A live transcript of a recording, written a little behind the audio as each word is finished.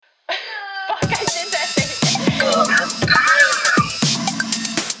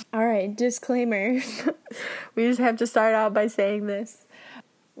disclaimer. We just have to start out by saying this.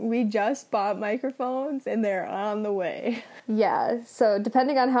 We just bought microphones and they're on the way. Yeah, so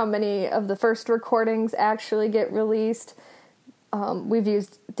depending on how many of the first recordings actually get released, we've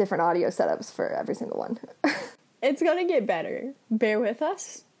used different audio setups for every single one. It's gonna get better. Bear with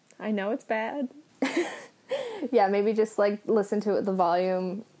us. I know it's bad. Yeah, maybe just like listen to it, the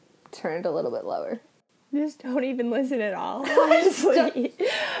volume, turn it a little bit lower. Just don't even listen at all, honestly.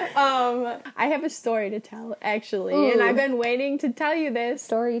 I have a story to tell, actually. Ooh. And I've been waiting to tell you this.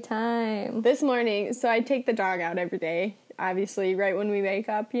 Story time. This morning, so I take the dog out every day, obviously, right when we wake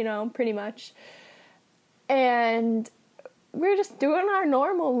up, you know, pretty much. And we're just doing our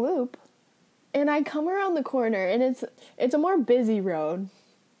normal loop. And I come around the corner, and it's a more busy road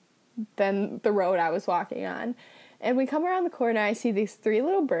than the road I was walking on. And we come around the corner, I see these 3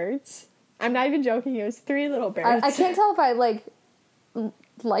 little birds. I'm not even joking, it was 3 little birds. I can't tell if I,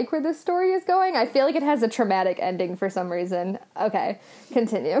 like where this story is going. I feel like it has a traumatic ending for some reason. Okay,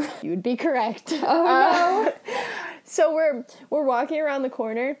 continue. You'd be correct. Oh, no. So we're walking around the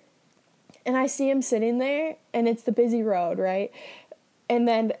corner, and I see him sitting there, and it's the busy road, right? And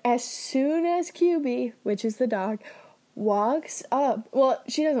then as soon as QB, which is the dog, walks up, well,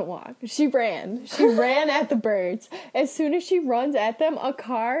 she doesn't walk. She ran at the birds. As soon as she runs at them, a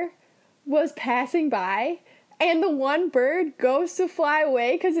car was passing by, and the one bird goes to fly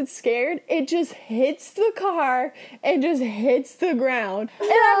away because it's scared. It just hits the car and just hits the ground. And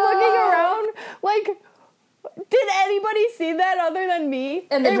I'm looking around like, did anybody see that other than me?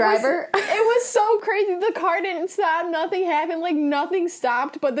 And the driver? It was so crazy. The car didn't stop. Nothing happened. Like, nothing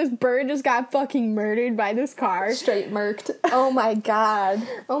stopped, but this bird just got fucking murdered by this car. Straight murked. Oh, my God.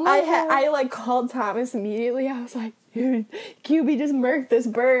 Oh, my God. I called Thomas immediately. I was like, dude, QB just murked this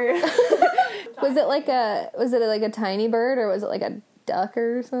bird. Was it like a tiny bird, or was it like a duck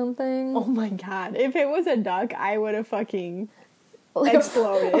or something? Oh, my God. If it was a duck, I would have fucking...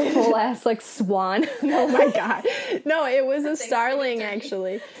 exploded. A full ass swan. Oh my God. No, it was a starling,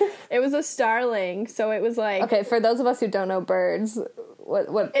 actually. It was a starling, so it was like... Okay, for those of us who don't know birds,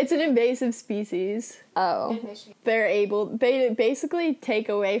 what? It's an invasive species. Oh. They basically take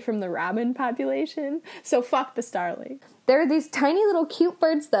away from the robin population, so fuck the starling. There are these tiny little cute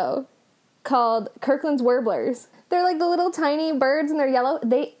birds, though, called Kirkland's warblers. They're like the little tiny birds, and they're yellow.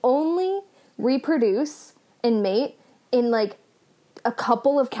 They only reproduce and mate in a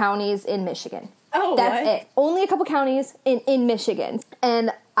couple of counties in Michigan. Oh, that's it. Only a couple counties in Michigan.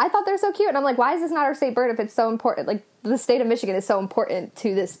 And I thought they're so cute. And I'm like, why is this not our state bird if it's so important? Like, the state of Michigan is so important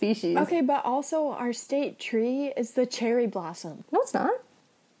to this species. Okay, but also our state tree is the cherry blossom. No, it's not.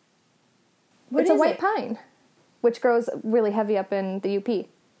 It's a white pine, which grows really heavy up in the UP.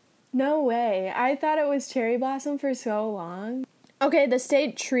 No way. I thought it was cherry blossom for so long. Okay, the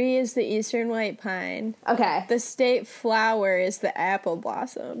state tree is the eastern white pine. Okay. The state flower is the apple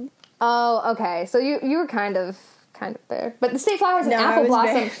blossom. Oh, okay. So you were kind of there. But the state flower is an apple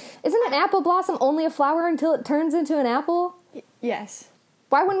blossom. Isn't an apple blossom only a flower until it turns into an apple? Yes.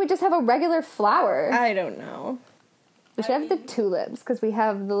 Why wouldn't we just have a regular flower? I don't know. We should have the tulips, because we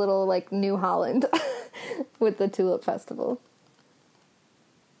have the little, New Holland with the tulip festival.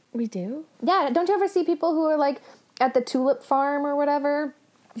 We do? Yeah, don't you ever see people who are, at the tulip farm or whatever,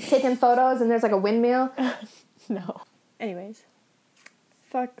 taking photos, and there's, a windmill? No. Anyways.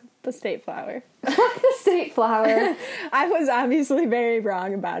 Fuck the state flower. Fuck the state flower. I was obviously very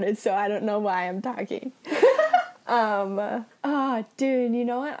wrong about it, so I don't know why I'm talking. Dude, you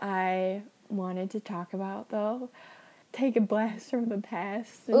know what I wanted to talk about, though? Take a blast from the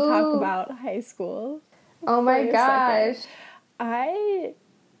past and talk about high school. Oh my gosh. I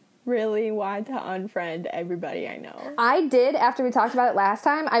really want to unfriend everybody I know. I did, after we talked about it last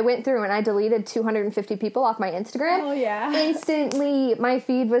time. I went through and I deleted 250 people off my Instagram. Oh, yeah. Instantly, my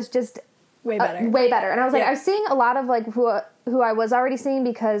feed was just... Way better. Way better. And I was I was seeing a lot of, who I was already seeing,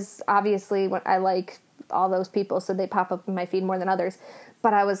 because, obviously, when I like all those people, so they pop up in my feed more than others.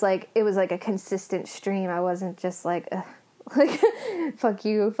 But I was it was a consistent stream. I wasn't just fuck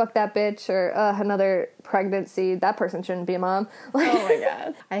you, fuck that bitch, or another pregnancy, that person shouldn't be a mom. Oh my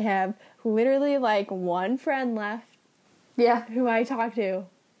God. I have literally one friend left. Yeah. Who I talk to,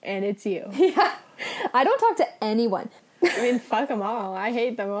 and it's you. Yeah. I don't talk to anyone. I mean, fuck them all. I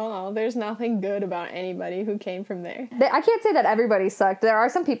hate them all. There's nothing good about anybody who came from there. I can't say that everybody sucked. There are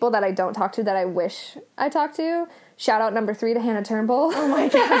some people that I don't talk to that I wish I talked to. Shout out number 3 to Hannah Turnbull. Oh my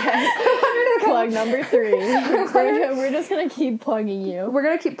God. Plug number 3. We're just going to keep plugging you. We're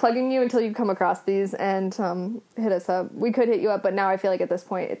going to keep plugging you until you come across these and hit us up. We could hit you up, but now I feel like at this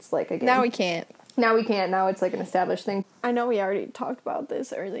point it's a game. Now we can't. Now we can't. Now it's like an established thing. I know we already talked about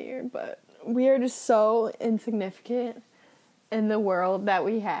this earlier, but we are just so insignificant in the world that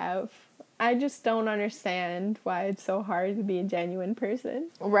we have. I just don't understand why it's so hard to be a genuine person.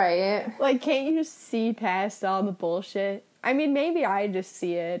 Right. Like, can't you just see past all the bullshit? I mean, maybe I just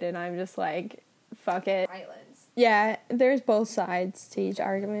see it and I'm just like, fuck it. Silence. Yeah, there's both sides to each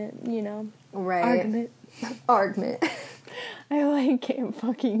argument, you know? Right. Argument. I can't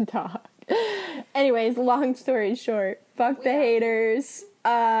fucking talk. Anyways, long story short, fuck the haters.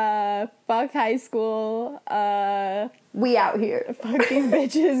 Fuck high school. We out here. Fuck these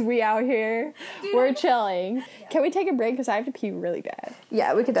bitches. We out here. Dude, we're chilling. Yeah. Can we take a break? Because I have to pee really bad.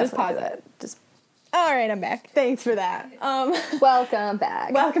 Yeah, we could definitely just pause do that. it. Just. All right, I'm back. Thanks for that. Welcome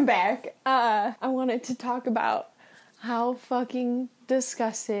back. Welcome back. I wanted to talk about how fucking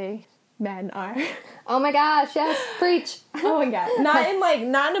disgusting men are. Oh my gosh, yes, preach. Oh my god.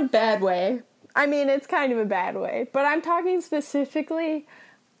 Not in a bad way. I mean, it's kind of a bad way, but I'm talking specifically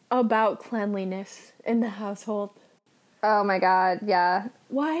about cleanliness in the household. Oh my god, yeah.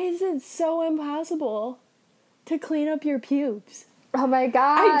 Why is it so impossible to clean up your pubes? Oh my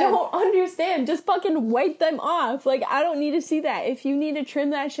god. I don't understand. Just fucking wipe them off. Like, I don't need to see that. If you need to trim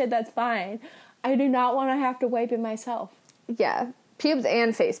that shit, that's fine. I do not want to have to wipe it myself. Yeah. Pubes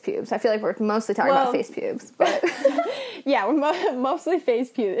and face pubes. I feel like we're mostly talking about face pubes, but... Yeah, we're mostly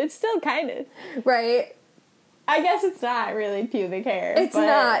face pubes. It's still kind of. Right. I guess it's not really pubic hair. It's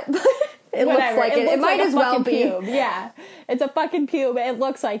not. It whatever. Looks like it. It might as well be. Pube. Yeah. It's a fucking pube. It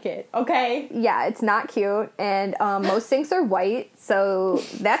looks like it. Okay? Yeah, it's not cute. And most sinks are white, so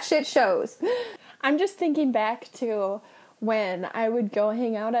that shit shows. I'm just thinking back to when I would go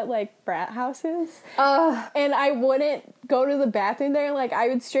hang out at, like, frat houses. And I wouldn't go to the bathroom there. Like, I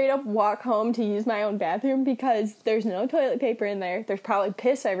would straight up walk home to use my own bathroom because there's no toilet paper in there. There's probably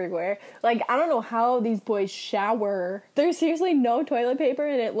piss everywhere. Like, I don't know how these boys shower. There's seriously no toilet paper,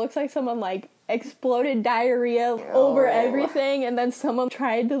 and it looks like someone, like, exploded diarrhea over everything, and then someone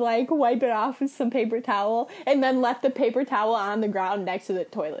tried to, like, wipe it off with some paper towel, and then left the paper towel on the ground next to the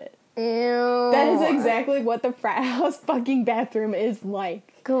toilet. Ew. That is exactly what the frat house fucking bathroom is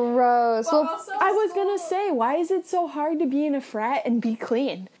like. Gross. Well, I was gonna say, why is it so hard to be in a frat and be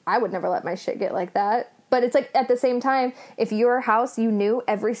clean? I would never let my shit get like that. But it's like, at the same time, if your house, you knew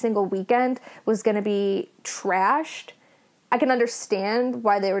every single weekend was gonna be trashed, I can understand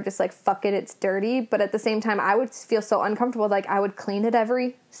why they were just like, fuck it, it's dirty. But at the same time, I would feel so uncomfortable. Like, I would clean it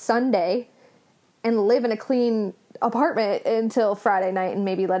every Sunday and live in a clean apartment until Friday night and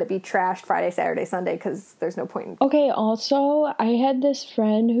maybe let it be trashed Friday, Saturday, Sunday, because there's no point. Okay, also, I had this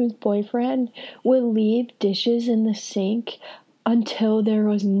friend whose boyfriend would leave dishes in the sink until there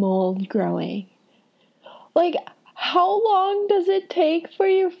was mold growing. Like, how long does it take for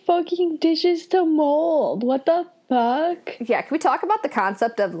your fucking dishes to mold? What the fuck? Yeah, can we talk about the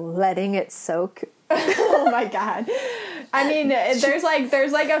concept of letting it soak? Oh my god. I mean, there's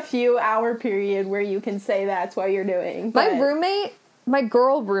like a few hour period where you can say that's what you're doing. But... My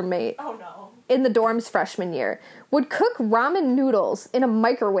girl roommate. Oh no. In the dorm's freshman year, would cook ramen noodles in a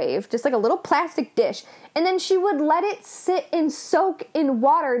microwave, just like a little plastic dish, and then she would let it sit and soak in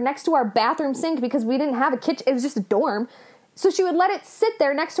water next to our bathroom sink because we didn't have a kitchen. It was just a dorm. So she would let it sit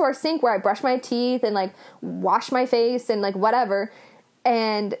there next to our sink where I brush my teeth and, like, wash my face and, like, whatever.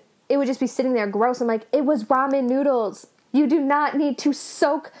 And it would just be sitting there gross. I'm like, it was ramen noodles. You do not need to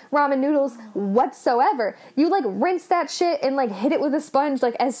soak ramen noodles whatsoever. You, like, rinse that shit and, like, hit it with a sponge,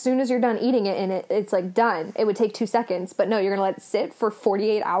 like, as soon as you're done eating it, and it's, like, done. It would take 2 seconds. But no, you're gonna let it sit for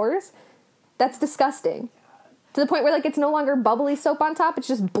 48 hours? That's disgusting. To the point where, like, it's no longer bubbly soap on top. It's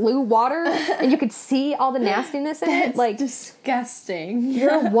just blue water, and you could see all the nastiness in it. Like, disgusting.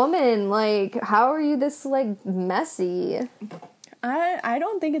 You're a woman. Like, how are you this, like, messy? I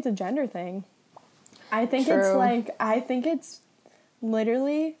don't think it's a gender thing. I think it's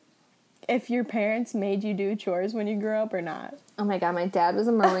literally if your parents made you do chores when you grew up or not. Oh my god, my dad was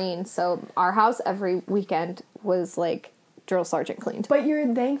a Marine, so our house every weekend was, like, drill sergeant cleaned. But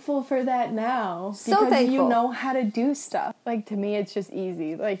you're thankful for that now. So because thankful. You know how to do stuff. Like, to me, it's just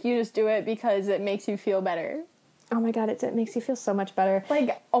easy. Like, you just do it because it makes you feel better. Oh my god, it makes you feel so much better.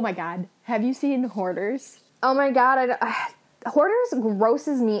 Like, oh my god, have you seen Hoarders? Oh my god, Hoarders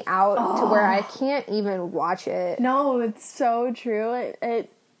grosses me out to where I can't even watch it. No, it's so true.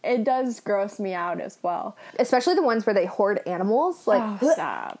 It does gross me out as well. Especially the ones where they hoard animals. Like,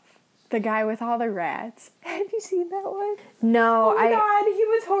 stop. The guy with all the rats. Have you seen that one? No, oh my god, he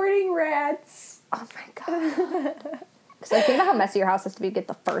was hoarding rats. Oh my god. Because I think about how messy your house has to be to get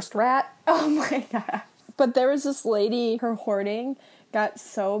the first rat. Oh my god. But there was this lady, her hoarding got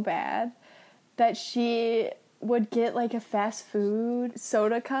so bad that she would get, like, a fast food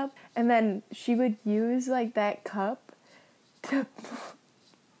soda cup, and then she would use, like, that cup to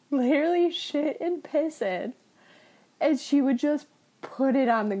literally shit and piss in. And she would just put it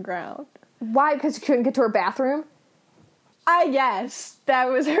on the ground. Why? Because she couldn't get to her bathroom? I guess that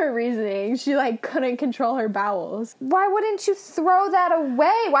was her reasoning. She, like, couldn't control her bowels. Why wouldn't you throw that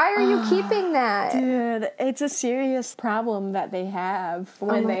away? Why are you keeping that? Dude, it's a serious problem that they have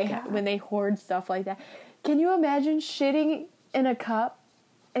when they hoard stuff like that. Can you imagine shitting in a cup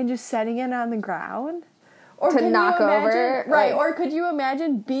and just setting it on the ground? Or to knock over? Right, or could you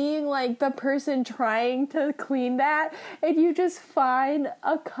imagine being, like, the person trying to clean that, and you just find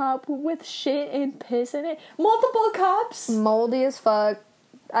a cup with shit and piss in it? Multiple cups? Moldy as fuck.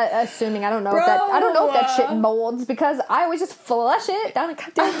 Assuming, I don't know if that shit molds, because I always just flush it down a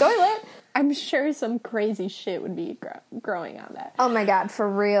goddamn toilet. I'm sure some crazy shit would be growing on that. Oh my god, for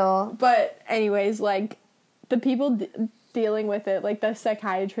real. But anyways, like, the people dealing with it, like, the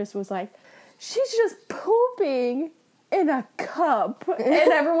psychiatrist was like, she's just pooping in a cup.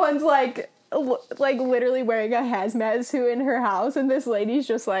 And everyone's like literally wearing a hazmat suit in her house. And this lady's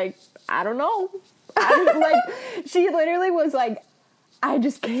just like, I don't know. Like, she literally was like, I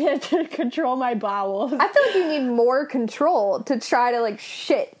just can't control my bowels. I feel like you need more control to try to, like,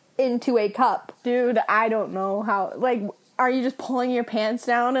 shit into a cup. Dude, I don't know how, like, are you just pulling your pants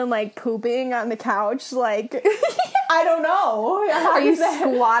down and, like, pooping on the couch? Like, I don't know. Are you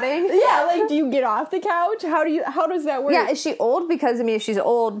squatting? Yeah, like, do you get off the couch? How does that work? Yeah, is she old? Because, I mean, if she's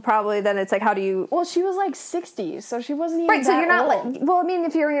old, probably then it's like, how do you... Well, she was, like, 60s, so she wasn't even right, so that you're not, old. like... Well, I mean,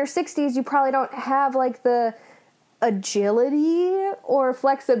 if you're in your 60s, you probably don't have, like, the agility or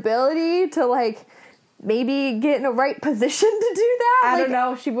flexibility to, like... maybe get in a right position to do that? I don't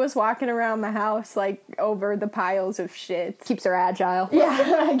know. She was walking around the house, like, over the piles of shit. Keeps her agile. Yeah,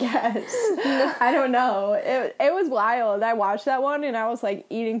 I guess. I don't know. It was wild. I watched that one, and I was, like,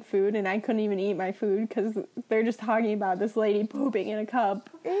 eating food, and I couldn't even eat my food, because they're just talking about this lady pooping in a cup.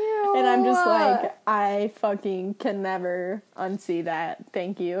 Ew. And I'm just like, I fucking can never unsee that.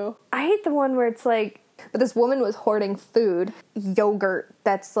 Thank you. I hate the one where it's like... But this woman was hoarding food, yogurt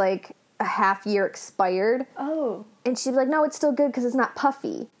that's, like... a half year expired. Oh. And she'd be like, no, it's still good because it's not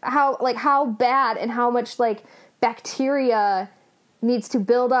puffy. How bad and how much, like, bacteria needs to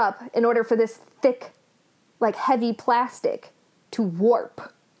build up in order for this thick, like, heavy plastic to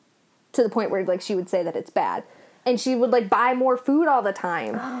warp to the point where, like, she would say that it's bad. And she would, like, buy more food all the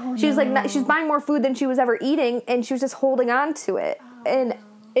time. Oh, she was like, she's buying more food than she was ever eating, and she was just holding on to it. And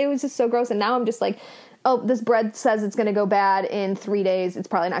it was just so gross. And now I'm just like, oh, this bread says it's going to go bad in 3 days. It's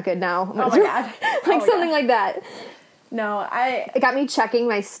probably not good now. Oh, my God. Like, something like that. No, It got me checking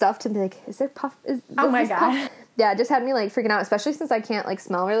my stuff to be like, is there puff? Oh, my God. Puff? Yeah, it just had me, like, freaking out, especially since I can't, like,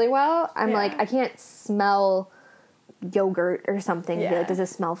 smell really well. I'm like, I can't smell yogurt or something. Yeah. Be like, does it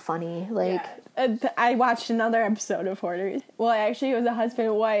smell funny? Like... Yeah. I watched another episode of Hoarders. Well, actually, it was a husband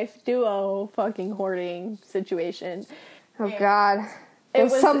and wife duo fucking hoarding situation. Oh, God. It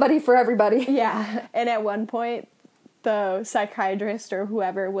was somebody for everybody. Yeah. And at one point, the psychiatrist or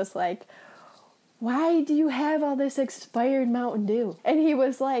whoever was like, why do you have all this expired Mountain Dew? And he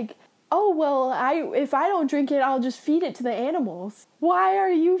was like, oh, well, if I don't drink it, I'll just feed it to the animals. Why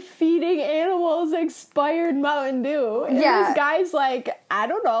are you feeding animals expired Mountain Dew? And this guy's like, I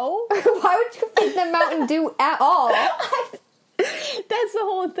don't know. Why would you feed them Mountain Dew at all? That's the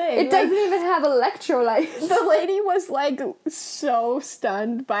whole thing. It doesn't even have electrolytes. The lady was, like, so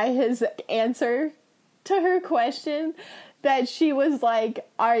stunned by his answer to her question that she was like,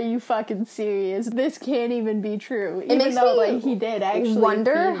 are you fucking serious? This can't even be true. Even though, like, he did actually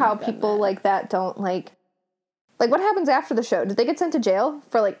wonder how people like that don't, like, what happens after the show? Did they get sent to jail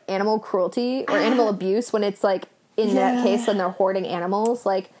for, like, animal cruelty or animal abuse when it's, like, in that case when they're hoarding animals?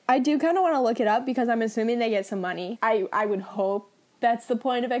 Like, I do kind of want to look it up because I'm assuming they get some money. I would hope that's the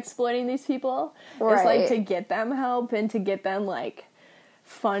point of exploiting these people. Right. Is, like, to get them help and to get them, like,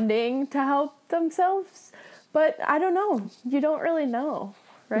 funding to help themselves. But I don't know. You don't really know,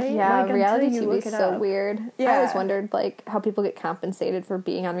 right? Yeah, like, reality TV is so weird. Yeah. I always wondered, like, how people get compensated for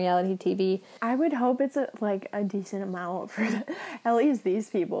being on reality TV. I would hope it's a decent amount for at least these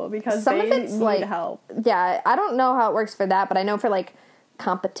people because some they of it's, need like, help. Yeah, I don't know how it works for that, but I know for, like,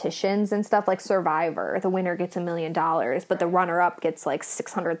 competitions and stuff, like Survivor, the winner gets $1 million, but the runner-up gets, like,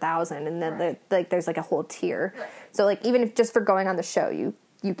 $600,000, and then there's, like, a whole tier. Right. So, like, even if just for going on the show, you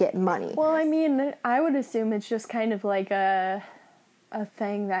get money. Well, I mean, I would assume it's just kind of like a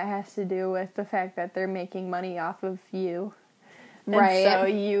thing that has to do with the fact that they're making money off of you. And right. So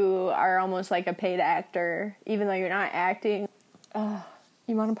you are almost like a paid actor, even though you're not acting.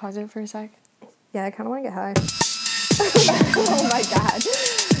 You want to pause it for a sec? Yeah, I kind of want to get high.